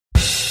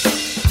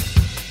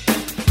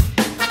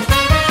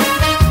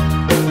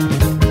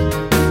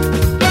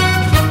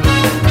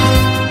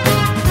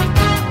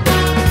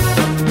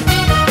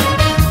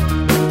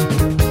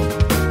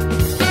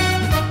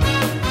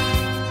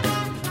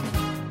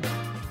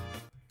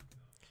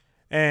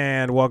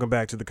And welcome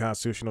back to the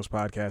Constitutionals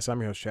Podcast. I'm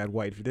your host, Chad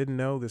White. If you didn't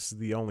know, this is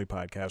the only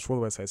podcast for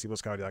the website,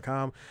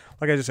 cboscotty.com.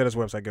 Like I just said, it's a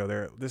website. Go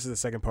there. This is the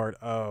second part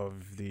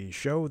of the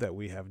show that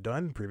we have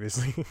done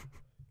previously,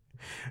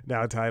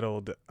 now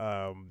titled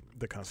The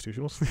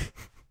Constitutionals.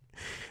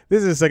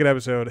 This is the second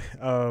episode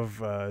of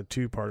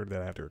two-parter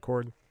that I have to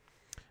record.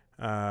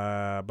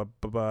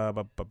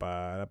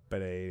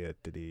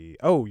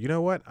 Oh, you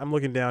know what? I'm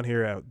looking down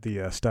here at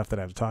the stuff that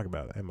I have to talk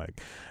about and my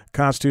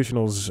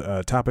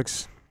Constitutionals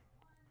topics.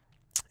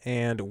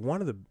 And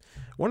one of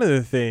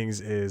the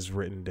things is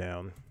written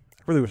down.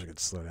 I really wish I could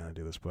slow down and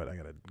do this, but I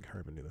gotta hurry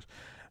up and do this.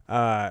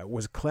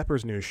 Was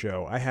Klepper's new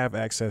show. I have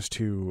access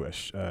to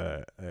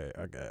an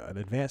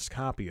advanced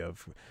copy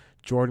of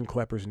Jordan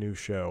Klepper's new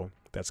show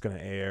that's going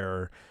to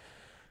air,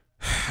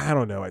 I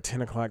don't know, at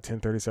 10 o'clock,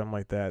 10:30, something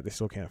like that. They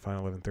still can't find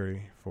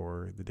 11:30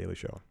 for The Daily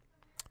Show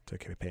to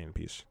pay in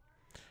peace.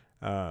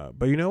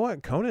 But you know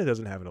what? Conan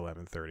doesn't have an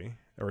 11:30,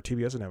 or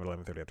TBS doesn't have an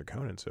 11:30 after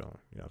Conan, so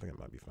I think it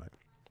might be fine.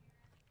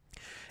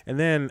 And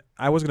then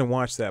I was going to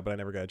watch that, but I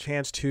never got a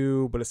chance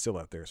to, but it's still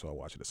out there, so I'll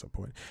watch it at some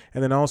point.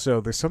 And then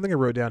also, there's something I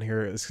wrote down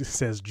here. It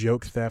says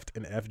Joke Theft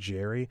and F.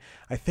 Jerry.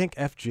 I think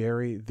F.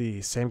 Jerry,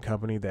 the same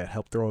company that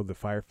helped throw the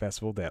Fire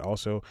Festival, that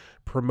also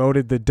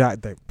promoted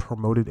that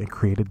promoted and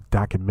created a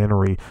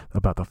documentary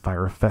about the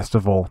Fire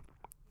Festival,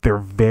 their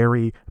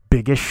very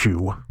big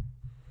issue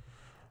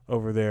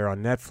over there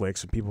on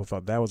Netflix, and people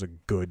thought that was a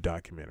good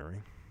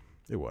documentary.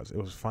 It was. It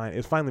was fine. It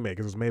was finally made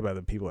because it was made by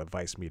the people at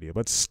Vice Media,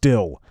 but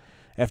still,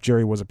 F.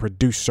 Jerry was a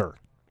producer.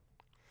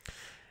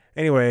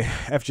 Anyway,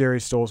 F.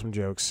 Jerry stole some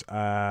jokes.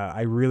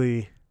 I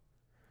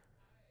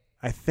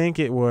think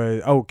it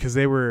was, because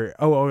they were,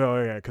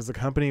 yeah, because the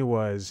company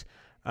was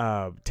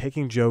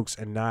taking jokes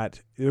and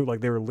not, they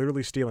were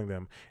literally stealing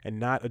them and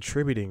not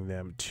attributing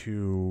them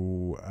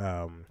to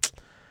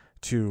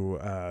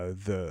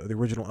the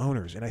original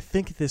owners. And I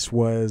think this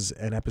was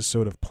an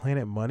episode of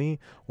Planet Money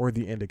or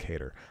The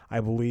Indicator.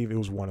 I believe it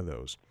was one of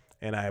those.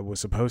 And I was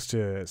supposed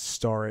to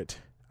star it.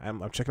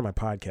 I'm checking my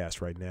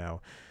podcast right now,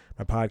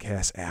 my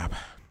podcast app.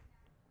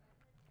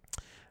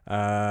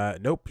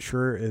 Nope,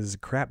 sure as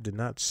crap did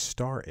not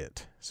star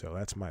it, so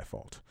that's my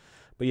fault.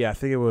 But yeah, I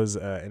think it was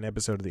an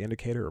episode of The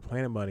Indicator or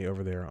Planet Money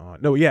over there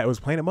on. No, yeah, it was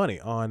Planet Money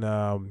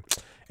on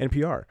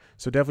NPR.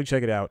 So definitely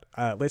check it out.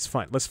 Let's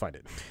find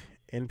it.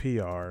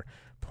 NPR,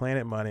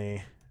 Planet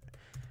Money,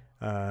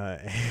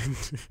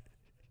 and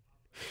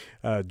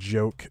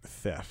Joke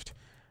Theft.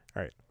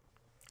 All right,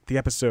 the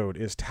episode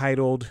is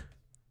titled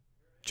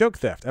Joke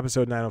Theft,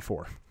 episode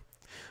 904,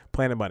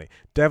 Planet Money.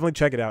 Definitely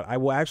check it out. I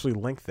will actually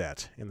link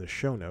that in the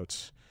show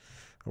notes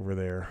over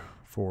there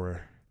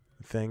for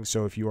things.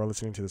 So if you are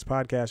listening to this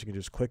podcast, you can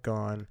just click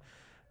on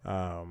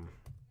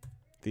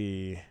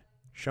the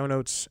show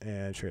notes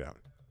and check it out.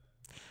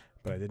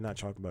 But I did not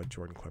talk about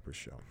Jordan Klepper's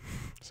show.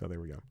 So there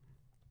we go.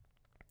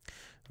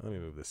 Let me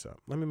move this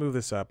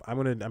up.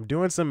 I'm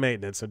doing some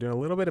maintenance. I'm doing a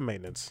little bit of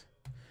maintenance.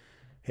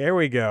 Here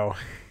we go.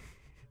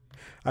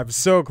 I'm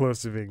so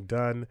close to being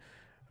done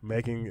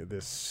making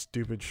this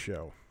stupid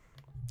show.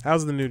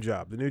 How's the new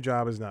job? The new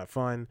job is not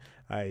fun.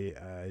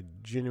 I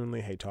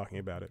genuinely hate talking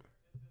about it.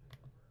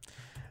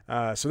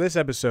 So this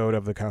episode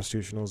of the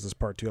Constitutionals, this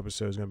part 2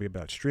 episode, is going to be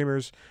about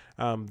streamers.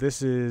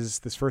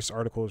 This first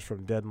article is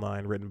from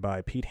Deadline, written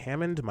by Pete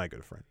Hammond, my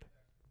good friend.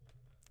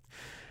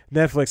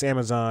 Netflix,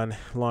 Amazon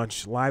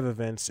launch live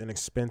events in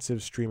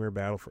expensive streamer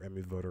battle for Emmy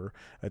voter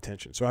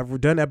attention. So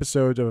I've done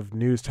episodes of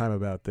News Time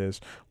about this,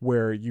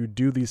 where you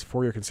do these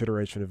for your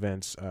consideration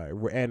events,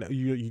 and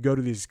you go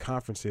to these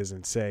conferences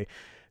and say,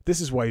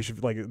 this is why you should,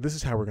 this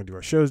is how we're going to do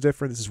our shows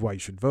different. This is why you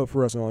should vote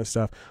for us and all this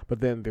stuff. But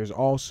then there's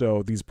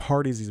also these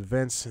parties, these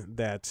events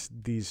that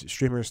these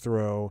streamers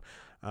throw.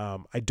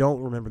 I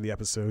don't remember the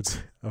episodes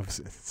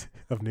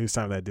of News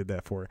Time that I did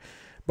that for,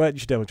 but you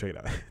should definitely check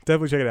it out.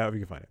 Definitely check it out if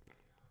you can find it.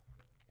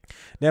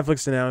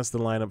 Netflix announced the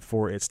lineup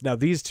for its... Now,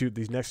 these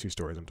next two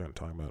stories I'm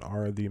talking about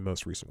are the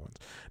most recent ones.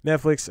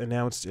 Netflix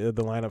announced the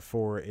lineup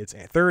for its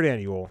third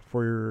annual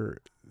for your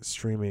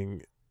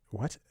streaming...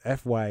 What?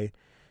 FYSEE.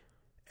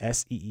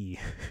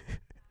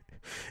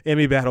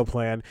 Emmy Battle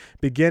Plan,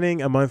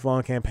 beginning a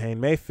month-long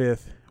campaign May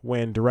 5th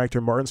when director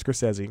Martin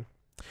Scorsese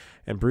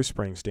and Bruce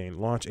Springsteen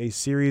launch a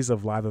series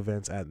of live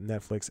events at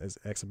Netflix as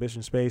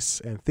exhibition space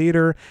and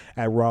theater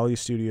at Raleigh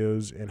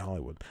Studios in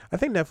Hollywood. I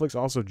think Netflix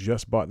also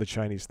just bought the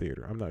Chinese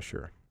theater. I'm not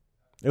sure.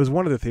 It was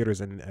one of the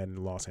theaters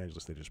in Los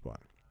Angeles they just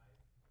bought.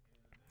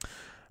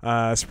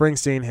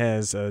 Springsteen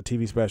has a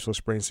TV special,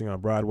 Springsteen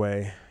on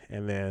Broadway,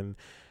 and then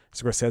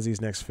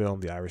Scorsese's next film,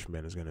 The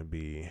Irishman, is going to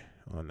be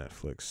on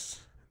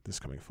Netflix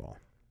this coming fall.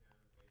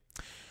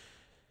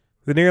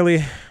 The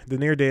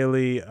near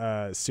daily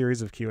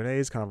series of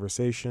Q&As,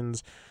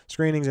 conversations,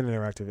 screenings, and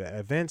interactive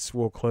events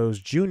will close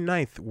June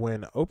 9th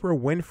when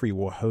Oprah Winfrey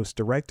will host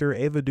director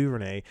Ava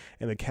DuVernay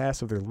and the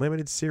cast of their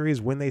limited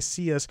series When They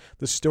See Us,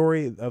 the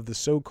story of the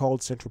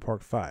so-called Central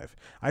Park 5.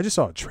 I just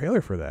saw a trailer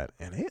for that,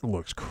 and it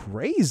looks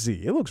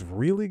crazy. It looks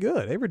really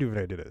good. Ava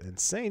DuVernay did an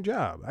insane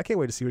job. I can't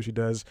wait to see what she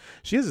does.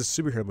 She has a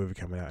superhero movie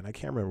coming out, and I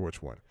can't remember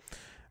which one.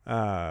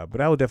 But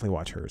I will definitely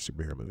watch her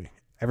superhero movie.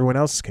 Everyone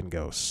else can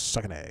go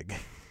suck an egg.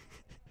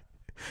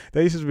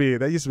 That used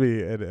to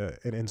be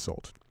an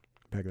insult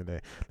back in the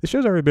day. The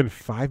show's already been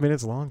 5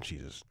 minutes long.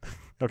 Jesus.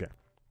 Okay.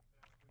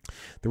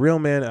 The Real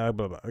Men.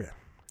 Blah, blah. Okay.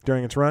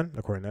 During its run,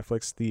 according to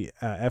Netflix, the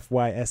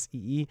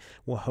FYSEE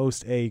will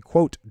host a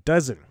quote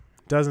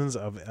dozens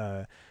of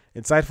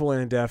insightful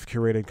and in-depth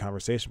curated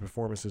conversation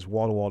performances,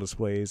 wall-to-wall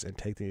displays, and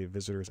take the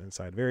visitors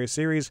inside various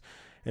series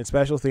and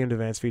special themed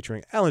events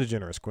featuring Ellen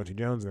DeGeneres, Quincy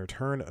Jones, and the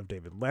return of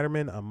David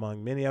Letterman,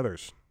 among many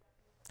others.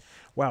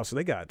 Wow, so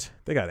they got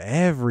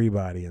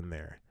everybody in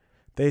there.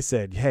 They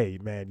said, "Hey,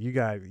 man, you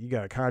got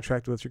a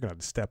contract with us. You're gonna have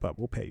to step up.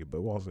 We'll pay you, but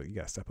also you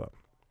got to step up."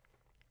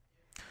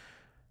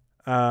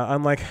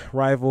 Unlike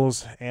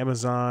rivals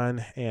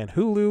Amazon and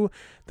Hulu,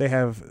 they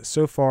have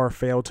so far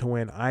failed to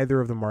win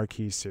either of the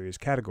marquee series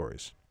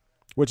categories,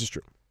 which is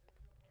true.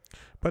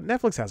 But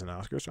Netflix has an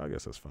Oscar, so I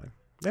guess that's fine.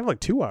 They have like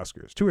 2 or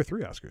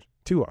 3 Oscars,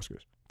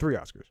 3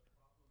 Oscars.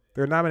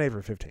 They're nominated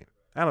for 15.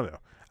 I don't know.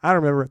 I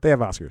don't remember. They have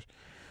Oscars.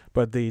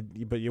 But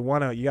you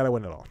gotta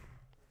win it all.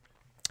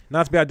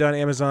 Not to be outdone,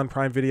 Amazon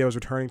Prime Video is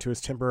returning to its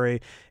temporary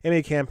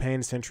Emmy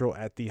campaign central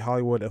at the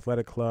Hollywood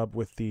Athletic Club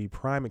with the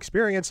Prime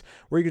Experience,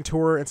 where you can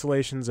tour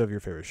installations of your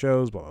favorite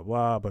shows, blah, blah,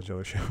 blah, a bunch of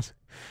other shows.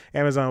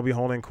 Amazon will be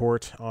holding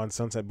court on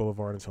Sunset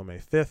Boulevard until May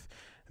 5th.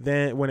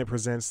 Then, when it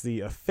presents the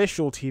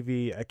official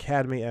TV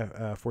Academy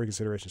for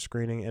consideration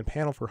screening and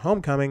panel for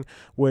Homecoming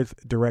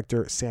with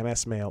director Sam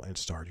Esmail and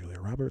star Julia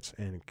Roberts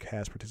and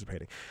cast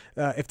participating.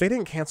 If they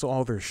didn't cancel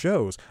all their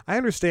shows, I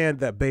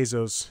understand that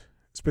Bezos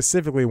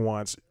specifically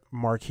wants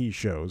marquee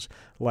shows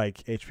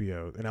like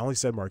HBO, and I only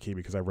said marquee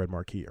because I read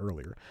marquee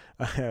earlier,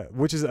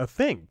 which is a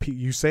thing.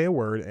 You say a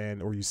word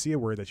or you see a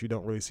word that you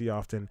don't really see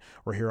often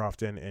or hear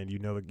often, and you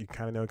know that you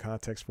kind of know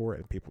context for it,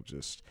 and people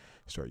just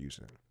start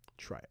using it.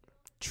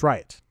 Try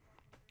it.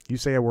 You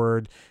say a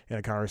word in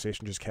a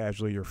conversation just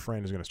casually, your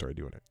friend is going to start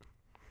doing it.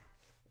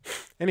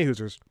 Any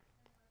Hoosers.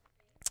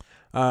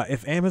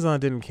 If Amazon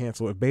didn't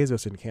cancel, if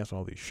Bezos didn't cancel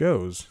all these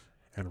shows,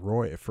 and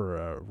Roy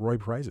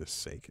Price's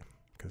sake,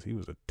 because he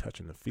was a touch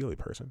and the feely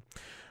person,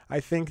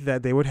 I think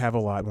that they would have a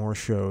lot more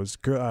shows.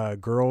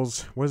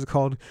 Girls, what is it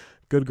called?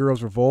 Good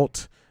Girls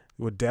Revolt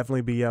would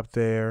definitely be up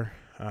there.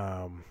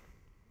 I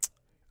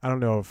don't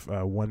know if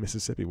One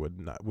Mississippi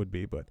would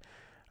be, but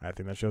I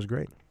think that show's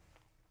great.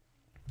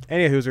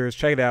 Any Hoosers,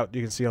 check it out.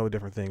 You can see all the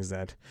different things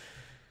that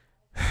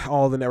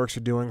all the networks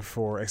are doing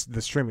for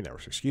the streaming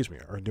networks.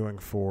 Are doing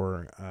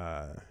for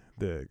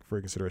the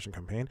free consideration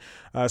campaign.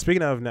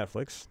 Speaking of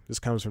Netflix, this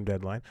comes from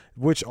Deadline,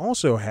 which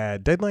also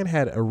Deadline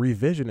had a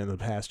revision in the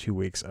past 2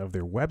 weeks of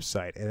their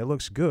website, and it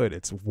looks good.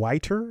 It's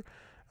whiter,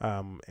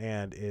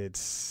 and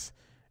it's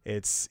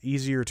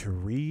easier to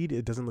read.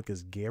 It doesn't look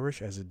as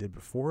garish as it did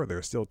before. There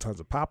are still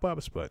tons of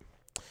pop-ups, but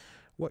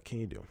what can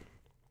you do?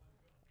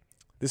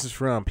 This is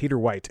from Peter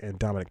White and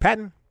Dominic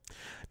Patton.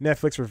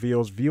 Netflix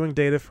reveals viewing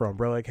data for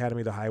Umbrella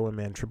Academy, The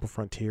Highwaymen, Triple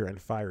Frontier,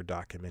 and Fire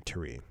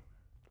documentary.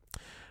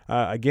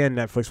 Again,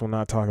 Netflix will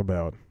not talk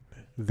about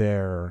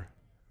their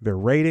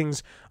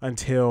ratings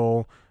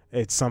until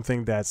it's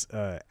something that's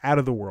out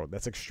of the world,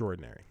 that's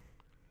extraordinary.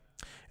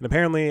 And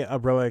apparently,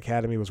 Umbrella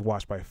Academy was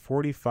watched by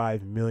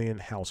 45 million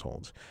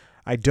households.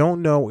 I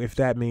don't know if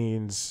that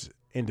means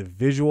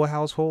individual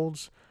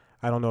households.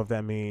 I don't know if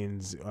that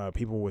means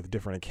people with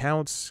different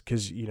accounts,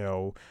 because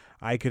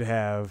I could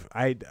have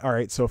all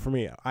right. So for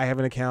me, I have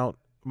an account.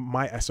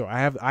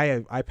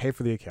 I pay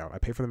for the account. I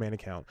pay for the main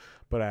account,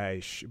 but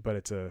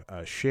it's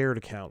a shared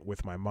account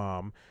with my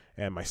mom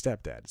and my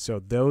stepdad. So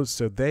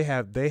they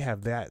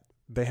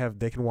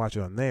can watch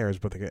it on theirs,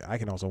 but I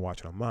can also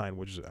watch it on mine,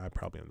 which is I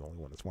probably am the only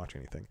one that's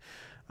watching anything.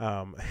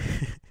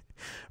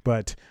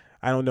 But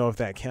I don't know if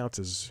that counts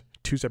as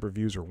 2 separate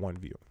views or 1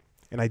 view.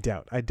 And I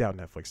doubt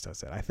Netflix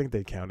does that. I think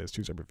they count as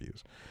 2 separate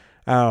views.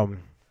 So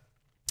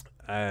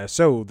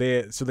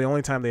the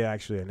only time they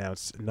actually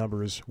announced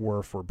numbers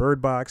were for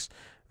Bird Box,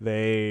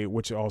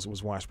 which also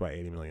was watched by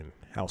 80 million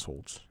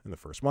households in the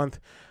first month.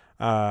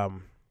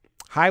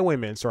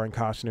 Highwaymen, starring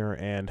Costner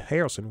and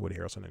Woody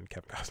Harrelson and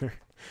Kevin Costner,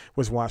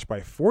 was watched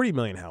by 40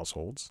 million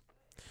households,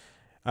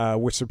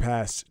 which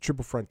surpassed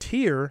Triple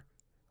Frontier,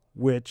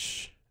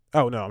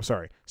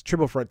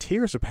 Triple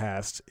Frontier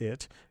surpassed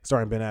it,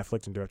 starring Ben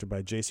Affleck and directed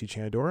by J.C.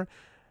 Chandor.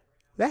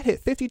 That hit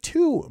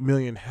 52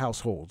 million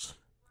households,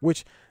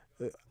 which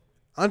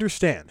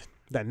understand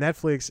that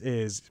Netflix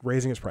is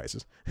raising its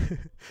prices.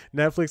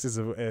 Netflix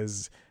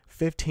is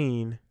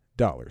 $15,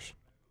 $12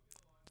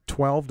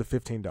 to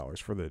 $15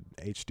 for the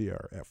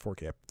HDR at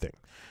 4K thing,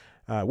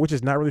 which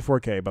is not really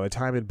 4K. By the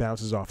time it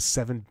bounces off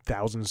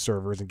 7,000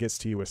 servers and gets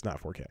to you, it's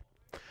not 4K.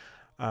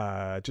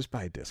 Just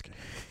buy a disc.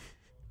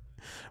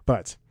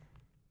 But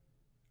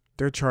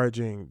they're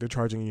charging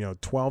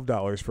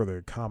 $12 for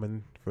the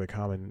common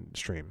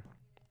stream,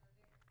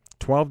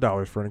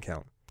 $12 for an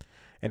account,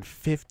 and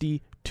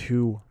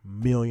 52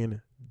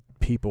 million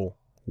people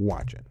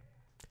watch it.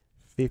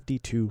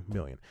 52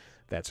 million.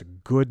 That's a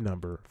good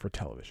number for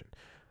television.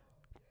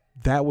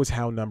 That was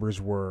how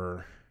numbers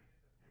were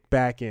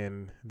back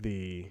in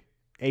the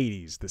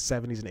 80s, the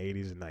 70s and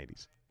 80s and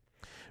 90s.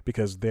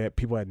 because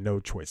people had no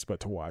choice but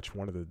to watch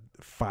one of the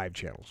 5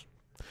 channels.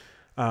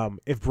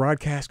 If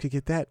broadcast could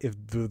get that,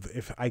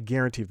 if I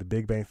guarantee if the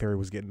Big Bang Theory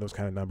was getting those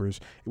kind of numbers,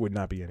 it would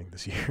not be ending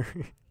this year.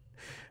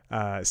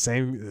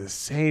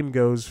 Same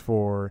goes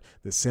for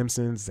The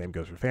Simpsons. Same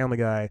goes for Family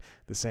Guy.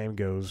 The same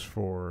goes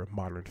for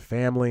Modern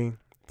Family.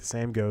 The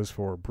same goes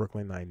for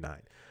Brooklyn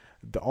Nine-Nine.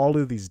 All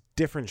of these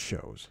different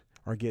shows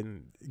are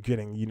getting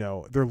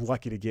they're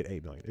lucky to get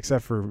 8 million,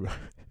 except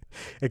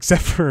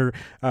for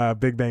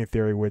Big Bang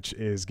Theory, which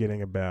is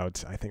getting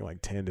about, I think, like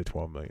 10 to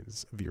 12 million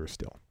viewers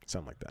still,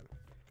 something like that.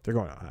 They're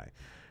going out high,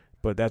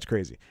 but that's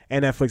crazy.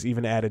 And Netflix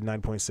even added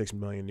 9.6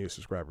 million new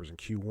subscribers in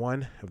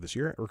Q1 of this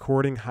year,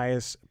 recording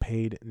highest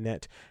paid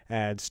net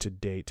ads to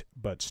date,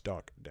 but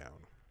stock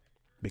down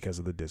because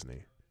of the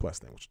Disney Plus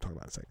thing, which we'll talk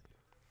about in a second.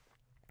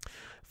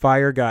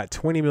 Fire got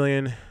 20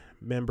 million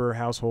member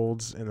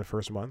households in the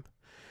first month.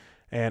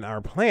 And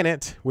Our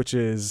Planet, which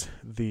is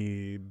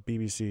the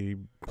BBC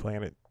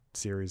Planet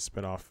series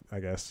spinoff, I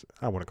guess.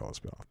 I want to call it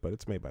spinoff, but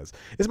it's made by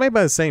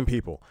the same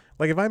people.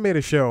 Like, if I made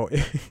a show,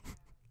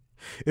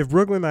 if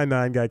Brooklyn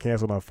Nine-Nine got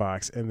canceled on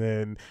Fox,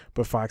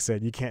 but Fox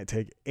said you can't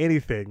take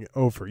anything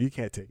over. You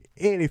can't take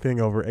anything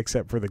over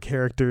except for the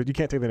character. You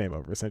can't take the name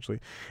over,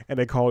 essentially. And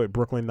they called it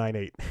Brooklyn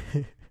Nine-Eight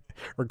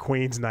or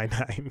Queens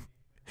Nine-Nine.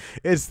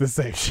 It's the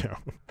same show.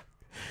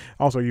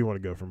 Also, you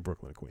want to go from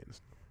Brooklyn to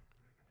Queens.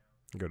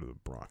 Go to the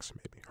Bronx,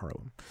 maybe.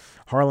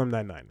 Harlem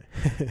Nine-Nine.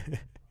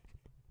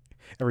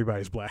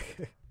 Everybody's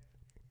black.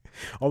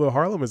 Although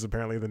Harlem is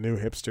apparently the new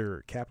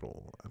hipster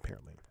capital,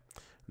 apparently.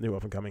 New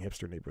up-and-coming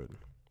hipster neighborhood.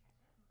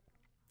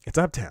 It's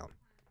uptown.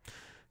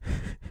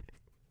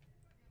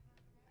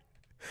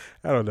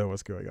 I don't know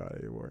what's going on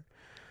anymore.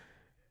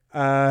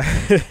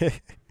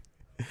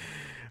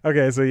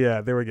 Okay, so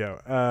yeah, there we go.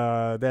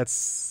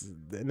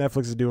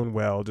 Netflix is doing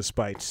well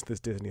despite this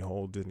Disney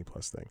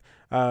Plus thing.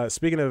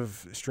 Speaking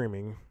of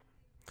streaming,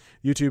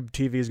 YouTube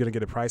TV is going to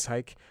get a price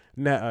hike.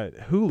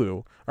 Hulu.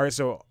 All right,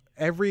 so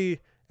every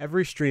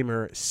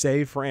streamer,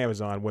 save for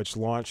Amazon, which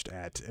launched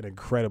at an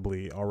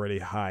incredibly already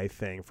high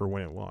thing for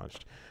when it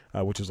launched,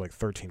 which is like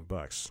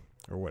 $13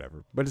 or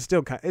whatever. But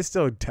it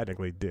still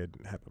technically did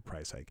have a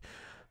price hike.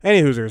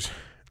 Any Hoosers,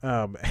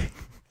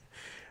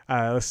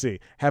 let's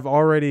see, have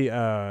already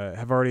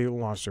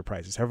launched their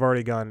prices. Have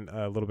already gone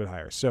a little bit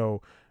higher.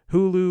 So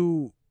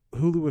Hulu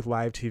with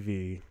live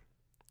TV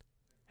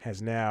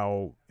is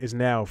now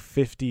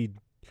 50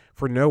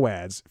 for no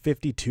ads,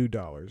 $52.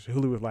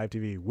 Hulu with live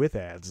TV with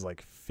ads is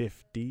like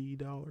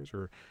 $50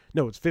 or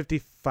no, it's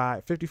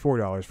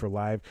 $54 for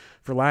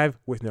live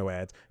with no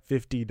ads,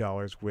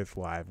 $50 with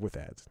live with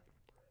ads.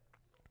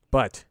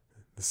 But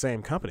the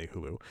same company,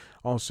 Hulu,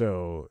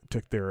 also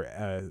took their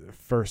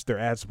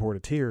ad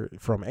supported tier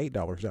from $8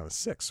 down to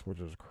 $6, which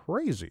is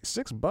crazy.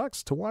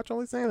 $6 to watch all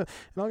these things, and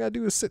all I gotta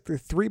do is sit through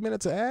 3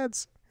 minutes of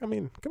ads. I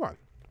mean, come on.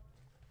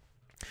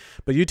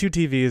 But YouTube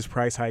TV is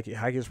hiking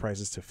its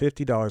prices to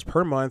 $50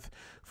 per month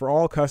for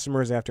all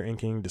customers after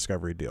inking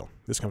Discovery deal.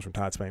 This comes from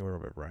Todd Spangler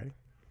of Variety.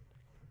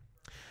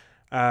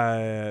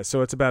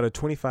 So it's about a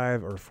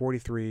 25 or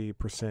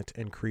 43%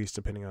 increase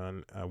depending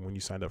on when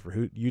you signed up for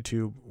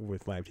YouTube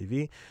with live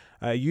TV.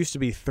 It used to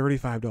be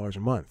 $35 a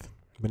month,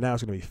 but now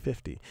it's going to be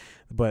 $50.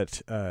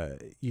 But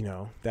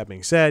that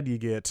being said, you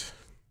get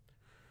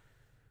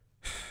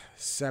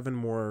 7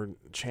 more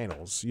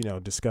channels.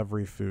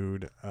 Discovery,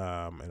 Food,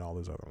 and all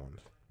those other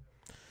ones.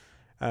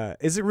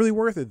 Is it really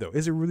worth it though?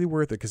 Is it really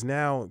worth it? Because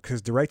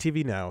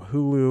DirecTV now,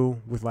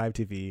 Hulu with live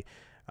TV,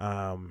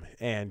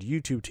 and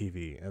YouTube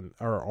TV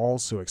are all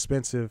so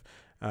expensive.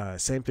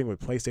 Same thing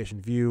with PlayStation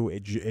View.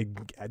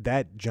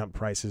 That jumped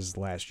prices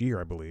last year,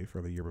 I believe,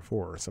 or the year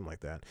before, or something like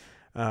that.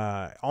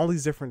 All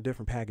these different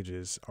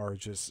packages are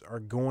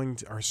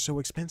so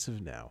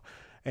expensive now,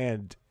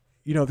 and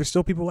there's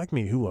still people like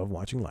me who love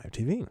watching live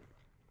TV,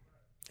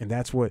 and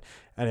that's what.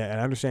 And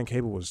I understand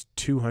cable was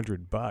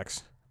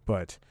 $200,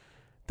 but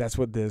that's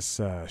what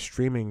this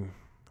streaming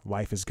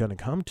life is going to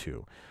come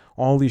to.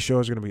 All these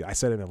shows are going to be, I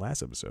said it in the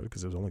last episode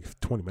because it was only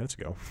 20 minutes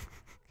ago.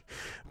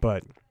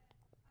 But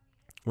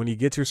when you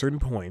get to a certain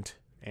point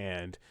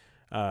and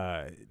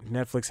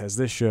Netflix has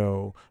this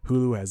show,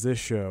 Hulu has this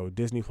show,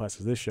 Disney Plus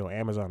has this show,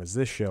 Amazon has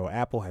this show,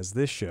 Apple has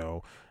this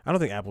show. I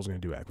don't think Apple's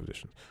going to do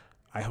acquisitions.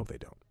 I hope they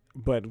don't.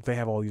 But they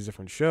have all these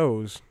different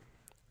shows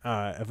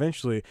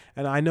eventually.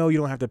 And I know you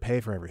don't have to pay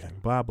for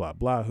everything. Blah, blah,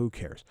 blah. Who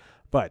cares?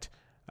 But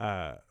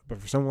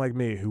for someone like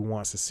me who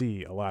wants to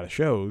see a lot of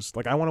shows,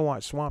 like I want to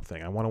watch Swamp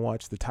Thing, I want to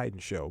watch the Titan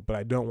show, but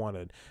I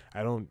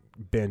don't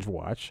binge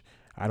watch.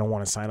 I don't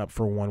want to sign up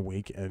for 1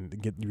 week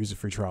and use a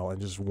free trial and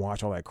just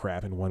watch all that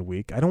crap in 1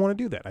 week. I don't want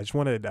to do that. I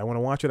want to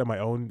watch it at my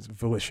own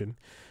volition,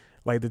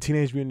 like the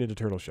Teenage Mutant Ninja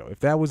Turtle show. If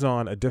that was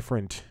on the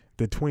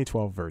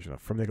 2012 version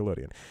from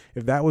Nickelodeon,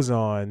 if that was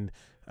on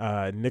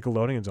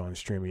Nickelodeon's on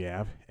streaming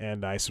app,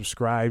 and I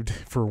subscribed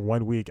for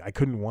 1 week, I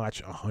couldn't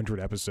watch 100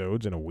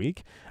 episodes in a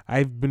week.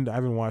 I've been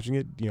watching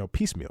it,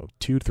 piecemeal,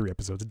 2 to 3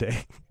 episodes a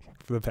day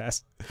for the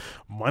past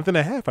month and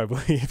a half, I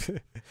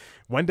believe.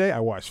 One day I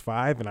watched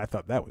 5 and I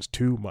thought that was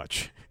too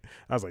much.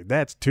 I was like,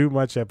 that's too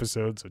much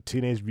episodes of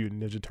Teenage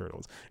Mutant Ninja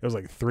Turtles. It was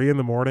like 3 in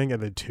the morning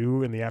and then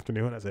 2 in the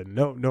afternoon. I said,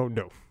 no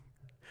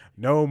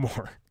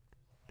more.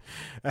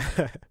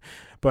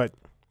 But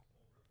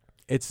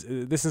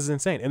this is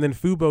insane. And then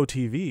Fubo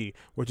TV,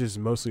 which is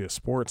mostly a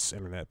sports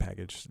internet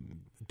package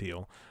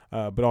deal,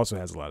 but also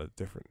has a lot of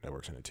different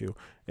networks in it too,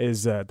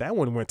 is that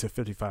one went to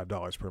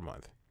 $55 per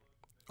month.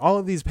 All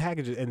of these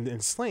packages,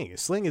 and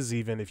Sling is,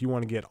 even if you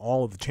want to get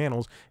all of the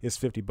channels, is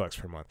 $50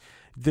 per month.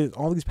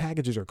 All these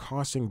packages are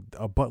costing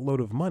a buttload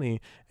of money,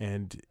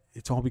 and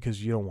it's all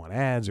because you don't want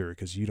ads, or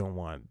because you don't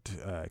want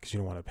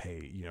to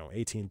pay,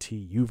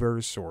 AT&T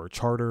Uverse or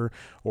Charter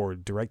or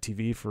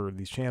DirecTV for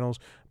these channels.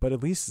 But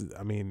at least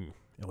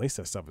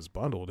that stuff is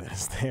bundled and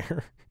it's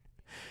there.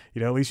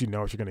 At least you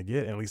know what you're going to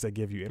get, and at least they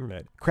give you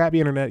internet. Crappy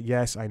internet,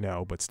 yes, I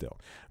know, but still.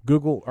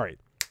 Google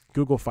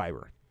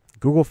Fiber.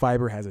 Google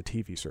Fiber has a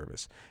TV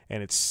service,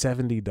 and it's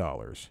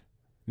 $70.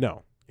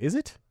 No, is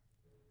it?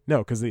 No,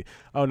 because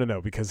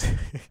because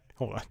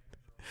hold on.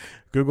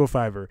 Google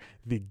Fiber,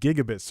 the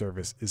gigabit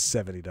service is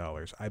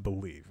 $70, I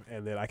believe,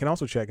 and then I can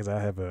also check because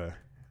I have a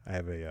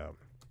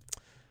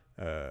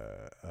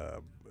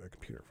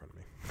computer in front of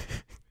me.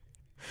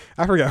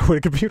 I forgot what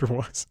a computer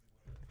was.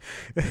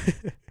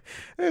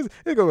 A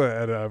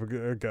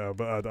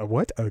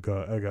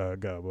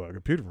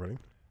computer running.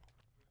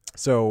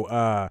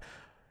 So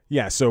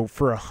so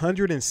for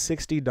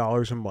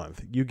 $160 a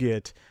month, you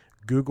get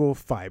Google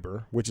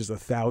Fiber, which is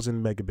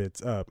 1,000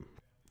 megabits.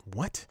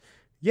 What?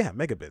 Yeah,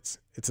 megabits.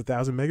 It's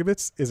 1,000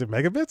 megabits. Is it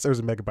megabits or is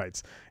it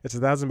megabytes? It's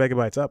 1,000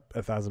 megabytes up,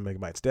 1,000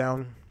 megabytes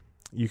down.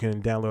 You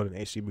can download an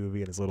HD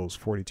movie in as little as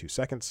 42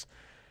 seconds.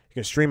 You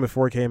can stream a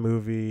 4K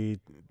movie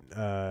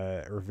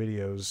or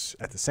videos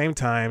at the same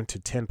time to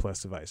 10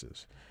 plus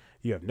devices.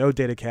 You have no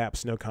data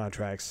caps, no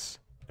contracts,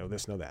 no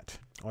this, no that.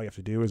 All you have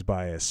to do is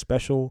buy a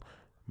special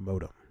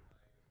modem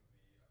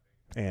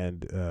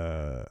and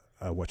a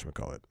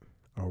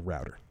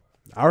router.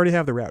 I already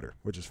have the router,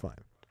 which is fine,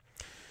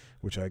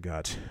 which I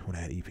got when I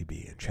had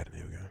EPB in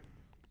Chattanooga.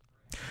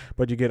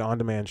 But you get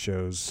on-demand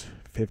shows,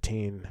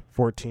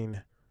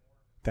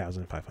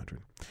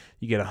 14,500.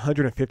 You get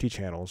 150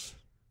 channels,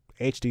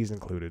 HDs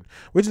included,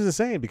 which is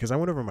insane because I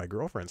went over to my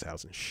girlfriend's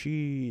house and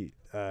she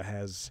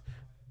has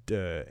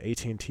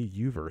AT&T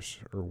Uverse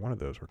or one of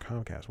those, or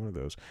Comcast, one of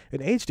those,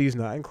 and HD is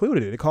not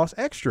included. It costs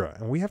extra,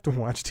 and we have to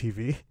watch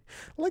TV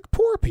like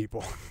poor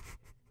people.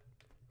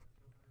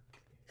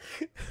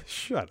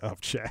 Shut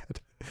up, Chad.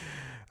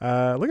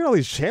 Look at all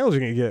these channels you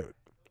can get.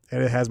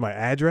 And it has my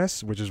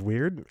address, which is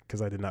weird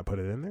because I did not put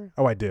it in there.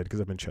 Oh, I did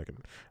because I've been checking.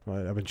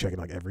 I've been checking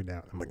like every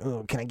now. I'm like,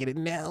 oh, can I get it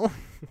now?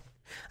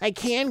 I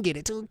can get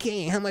it.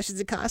 Okay. How much does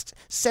it cost?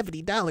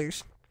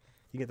 $70.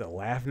 You get the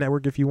Laugh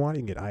Network if you want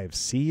it. You can get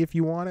IFC if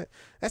you want it.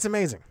 That's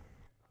amazing.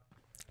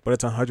 But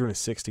it's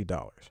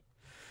 $160.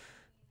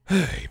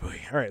 Hey,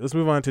 boy. All right, let's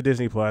move on to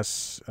Disney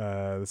Plus.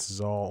 This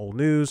is all old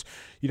news.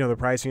 The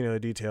pricing, the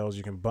details.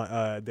 You can.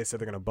 They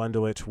said they're going to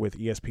bundle it with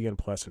ESPN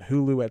Plus and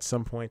Hulu at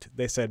some point.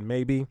 They said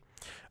maybe.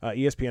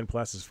 ESPN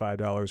Plus is $5.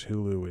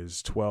 Hulu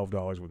is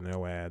 $12 with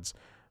no ads.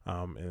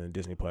 And then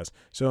Disney Plus.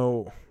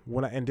 So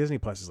and Disney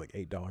Plus is like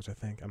 $8, I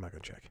think. I'm not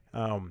going to check.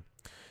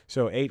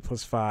 So 8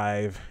 plus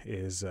 5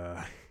 is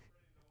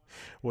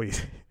well, you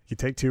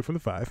take 2 from the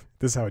 5.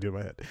 This is how I do it in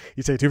my head.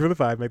 You take 2 from the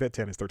 5, make that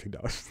 10. It's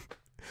 $13.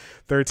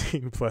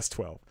 13 plus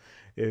 12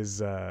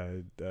 is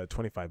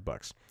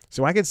 $25.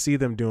 So I could see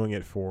them doing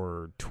it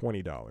for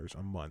 $20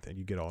 a month, and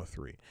you get all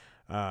 3.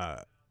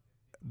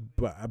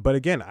 But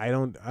again, I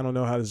don't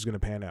know how this is going to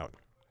pan out.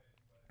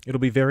 It'll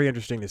be very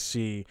interesting to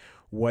see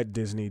what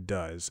Disney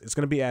does. It's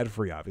going to be ad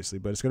free, obviously,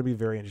 but it's going to be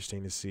very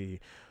interesting to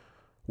see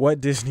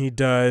what Disney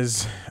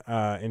does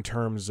in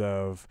terms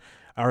of,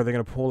 are they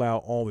going to pull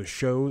out all the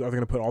shows? Are they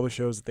going to put all the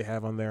shows that they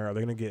have on there? Are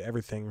they going to get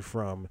everything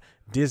from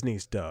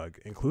Disney's Doug,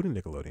 including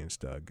Nickelodeon's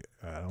Doug?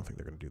 I don't think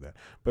they're going to do that.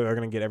 But they're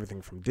going to get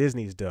everything from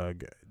Disney's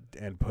Doug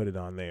and put it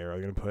on there.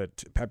 They're going to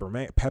put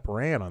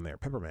Pepper Ann on there.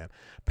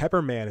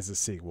 Pepper Man is a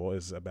sequel.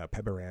 Is about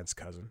Pepper Ann's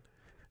cousin.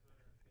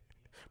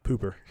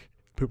 Pooper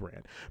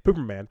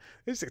Man.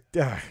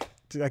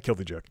 I killed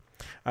the joke.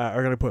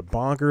 Are going to put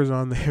Bonkers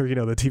on there,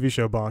 the TV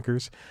show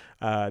Bonkers,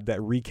 that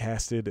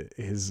recasted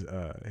his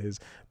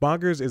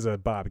Bonkers is a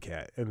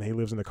bobcat, and he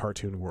lives in the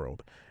cartoon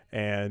world.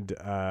 And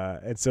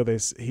so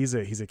he's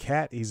a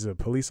cat, he's a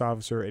police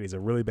officer, and he's a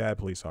really bad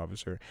police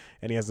officer.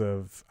 And he has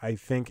I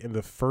think in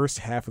the first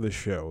half of the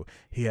show,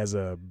 he has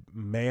a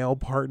male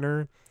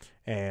partner,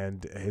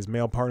 and his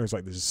male partner is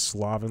like this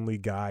slovenly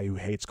guy who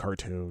hates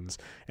cartoons.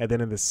 And then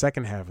in the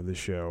second half of the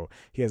show,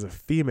 he has a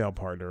female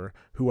partner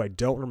who I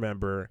don't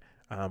remember,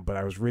 but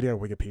I was reading on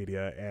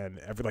Wikipedia, and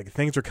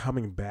things are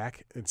coming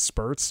back in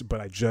spurts,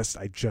 but I just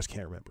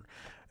can't remember.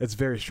 It's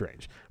very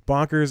strange.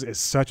 Bonkers is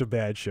such a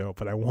bad show,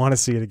 but I want to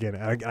see it again.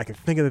 I can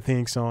think of the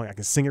theme song. I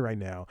can sing it right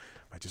now.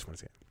 I just want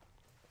to see it.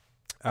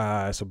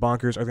 So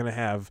Bonkers are going to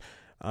have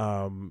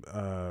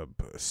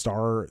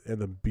Star and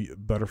the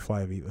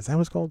Butterfly of Evil. Is that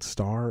what it's called?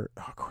 Star?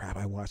 Oh crap!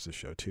 I watched the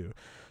show too.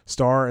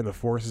 Star and the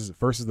Forces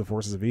versus the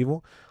Forces of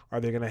Evil. Are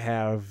they going to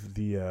have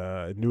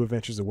the New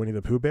Adventures of Winnie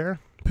the Pooh Bear?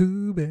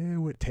 Pooh Bear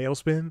with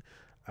Tailspin.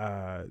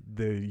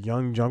 The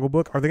Young Jungle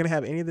Book. Are they going to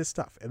have any of this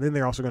stuff? And then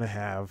they're also going to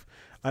have,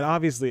 and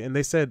obviously, and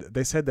they said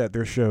that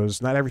their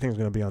shows, not everything's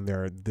going to be on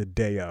there the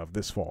day of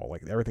this fall.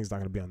 Like everything's not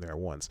going to be on there at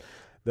once.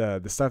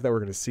 The stuff that we're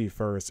going to see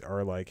first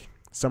are like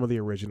some of the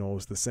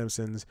originals, The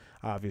Simpsons,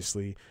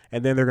 obviously,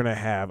 and then they're going to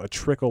have a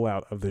trickle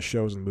out of the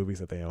shows and movies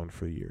that they own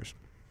for years.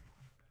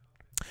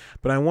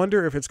 But I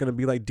wonder if it's going to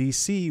be like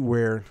DC,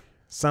 where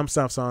some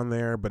stuff's on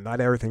there, but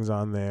not everything's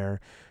on there,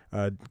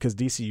 because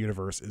DC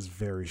Universe is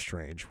very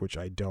strange, which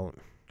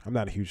I'm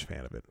not a huge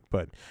fan of it,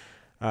 but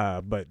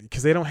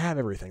because they don't have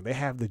everything. They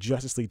have the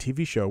Justice League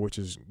TV show, which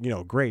is,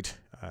 great.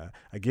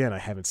 Again, I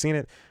haven't seen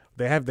it.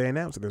 They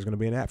announced that there's going to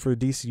be an app for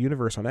the DC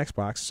Universe on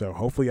Xbox, so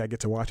hopefully I get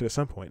to watch it at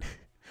some point.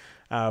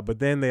 But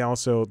then they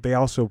also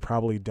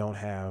probably don't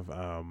have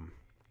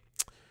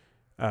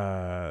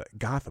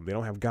Gotham. They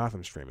don't have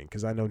Gotham streaming,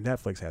 because I know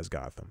Netflix has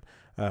Gotham.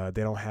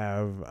 They don't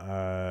have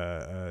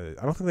I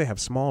don't think they have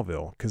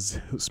Smallville, because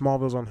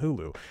Smallville's on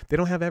Hulu. They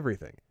don't have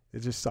everything. It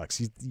just sucks.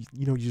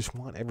 You just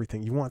want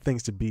everything. You want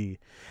things to be.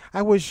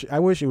 I wish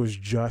it was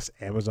just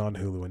Amazon,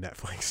 Hulu, and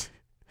Netflix.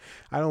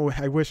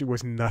 I wish it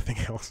was nothing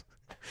else.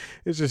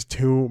 It's just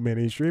too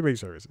many streaming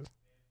services.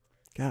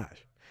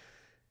 Gosh.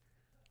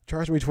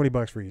 Charge me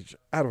 $20 for each.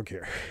 I don't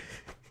care.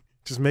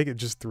 Just make it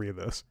just 3 of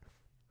those.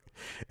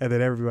 And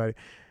then everybody,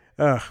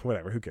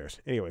 whatever, who cares?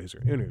 Anyway,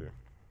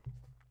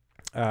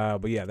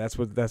 but yeah, that's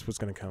what's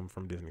going to come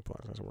from Disney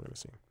Plus. That's what we're going to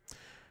see.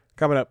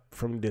 Coming up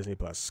from Disney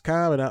Plus.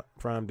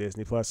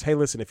 Hey,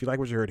 listen, if you like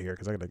what you heard here,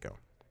 because I got to go,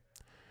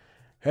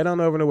 head on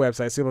over to the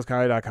website,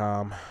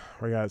 cpluscomedy.com.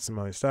 We got some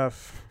other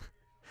stuff.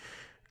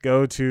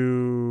 Go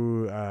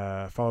to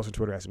follow us on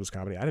Twitter at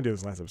 @CPlusComedy. I didn't do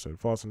this last episode.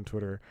 Follow us on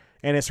Twitter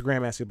and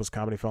Instagram at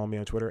 @CPlusComedy. Follow me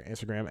on Twitter,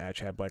 Instagram at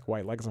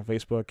 @ChadBlackWhite. Like us on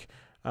Facebook.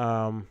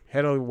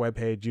 Head over to the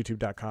webpage,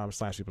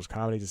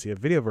 youtube.com/CPlusComedy, to see a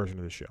video version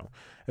of the show,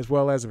 as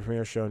well as the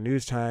premiere show,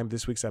 News Time.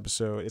 This week's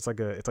episode, it's like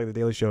the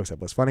Daily Show,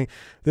 except less funny.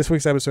 This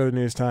week's episode of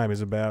News Time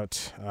is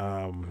about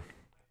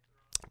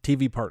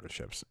TV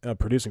partnerships,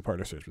 producing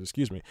partnerships.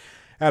 Excuse me.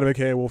 Adam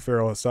McKay and Will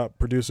Ferrell have stopped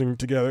producing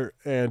together,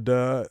 and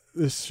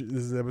this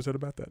is an episode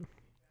about that.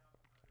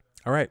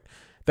 All right.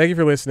 Thank you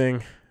for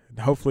listening.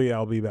 Hopefully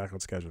I'll be back on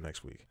schedule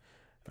next week.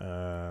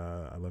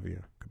 I love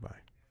you.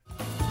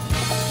 Goodbye.